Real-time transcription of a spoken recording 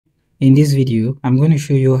In this video, I'm going to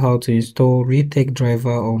show you how to install Realtek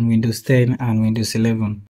driver on Windows 10 and Windows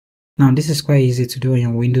 11. Now, this is quite easy to do on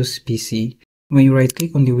your Windows PC. When you right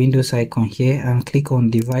click on the Windows icon here and click on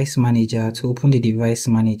Device Manager to open the Device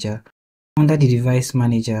Manager. Under the Device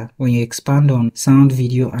Manager, when you expand on Sound,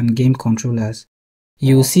 Video and Game Controllers,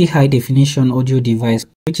 you will see High Definition Audio Device,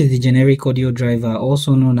 which is the generic audio driver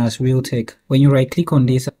also known as Realtek. When you right click on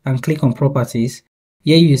this and click on Properties,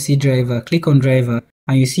 here you see Driver. Click on Driver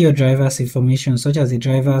and you see your driver's information such as the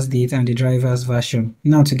driver's date and the driver's version.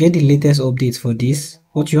 Now, to get the latest updates for this,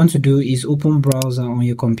 what you want to do is open browser on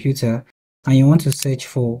your computer and you want to search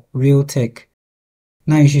for Realtek.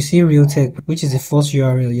 Now you should see Realtek, which is the first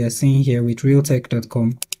URL you're seeing here with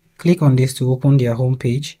realtek.com. Click on this to open their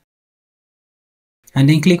homepage. And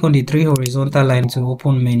then click on the three horizontal lines to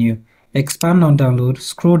open menu. Expand on download,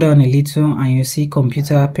 scroll down a little and you see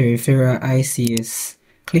computer peripheral ICS.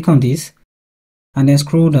 Click on this and then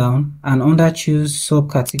scroll down and under choose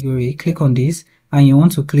subcategory, click on this and you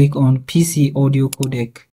want to click on PC audio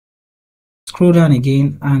codec. Scroll down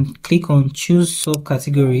again and click on choose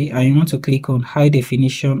subcategory and you want to click on high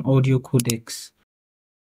definition audio codecs.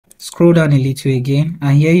 Scroll down a little again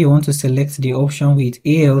and here you want to select the option with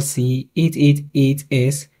ALC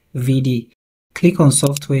 888S VD. Click on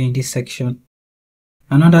software in this section.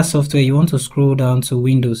 Another software, you want to scroll down to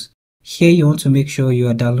Windows. Here you want to make sure you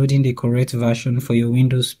are downloading the correct version for your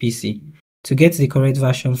Windows PC. To get the correct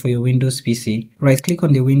version for your Windows PC, right click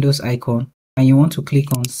on the Windows icon and you want to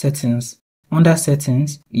click on Settings. Under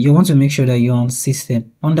Settings, you want to make sure that you're on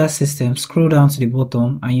System. Under System, scroll down to the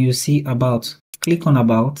bottom and you see About. Click on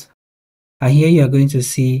About and here you are going to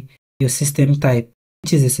see your system type,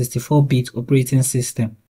 which is a 64-bit operating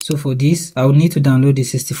system. So for this, I will need to download the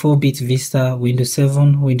 64-bit Vista, Windows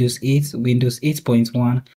 7, Windows 8, Windows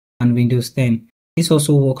 8.1 and Windows 10. This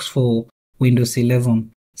also works for Windows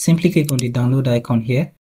 11. Simply click on the download icon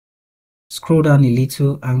here. Scroll down a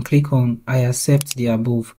little and click on I accept the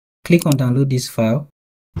above. Click on download this file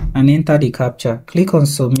and enter the captcha. Click on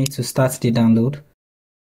submit to start the download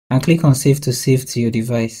and click on save to save to your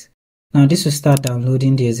device. Now this will start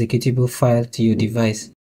downloading the executable file to your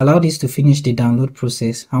device. Allow this to finish the download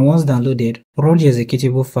process and once downloaded, run the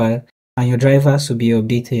executable file and your drivers will be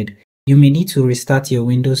updated. You may need to restart your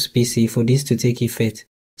Windows PC for this to take effect.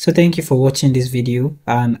 So thank you for watching this video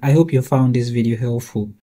and I hope you found this video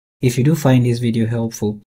helpful. If you do find this video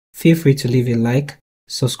helpful, feel free to leave a like,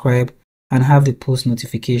 subscribe and have the post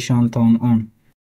notification turned on.